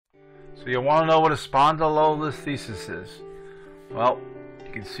So you want to know what a spondylolisthesis is. Well,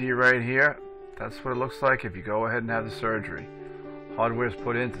 you can see right here, that's what it looks like if you go ahead and have the surgery. Hardware is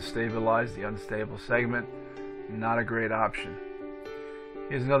put in to stabilize the unstable segment. Not a great option.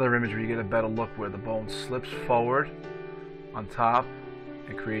 Here's another image where you get a better look where the bone slips forward on top.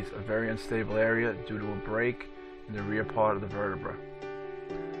 It creates a very unstable area due to a break in the rear part of the vertebra.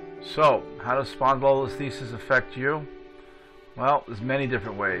 So, how does spondylolisthesis affect you? Well, there's many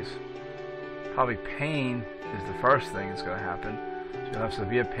different ways. Probably pain is the first thing that's going to happen. So you'll have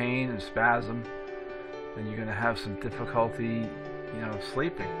severe pain and spasm. Then you're going to have some difficulty,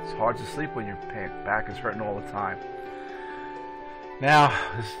 sleeping. It's hard to sleep when your back is hurting all the time. Now,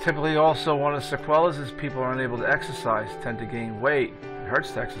 this is typically also one of the sequelae is people are unable to exercise, tend to gain weight. It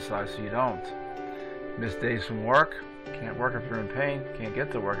hurts to exercise, so you don't. Miss days from work. Can't work if you're in pain. Can't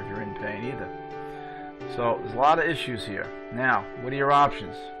get to work if you're in pain either. So there's a lot of issues here. Now, what are your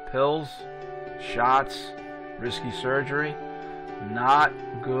options? Pills, shots, risky surgery? Not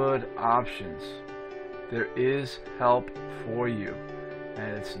good options. There is help for you,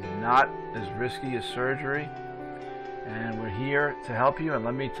 and it's not as risky as surgery. And we're here to help you, and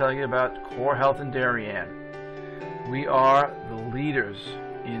let me tell you about Core Health in Darien. We are the leaders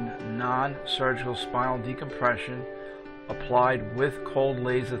in non-surgical spinal decompression applied with cold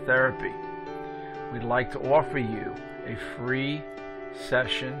laser therapy. We'd like to offer you a free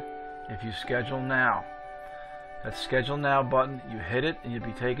session if you schedule now. That schedule now button, you hit it and you'll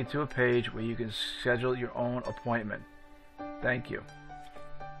be taken to a page where you can schedule your own appointment. Thank you.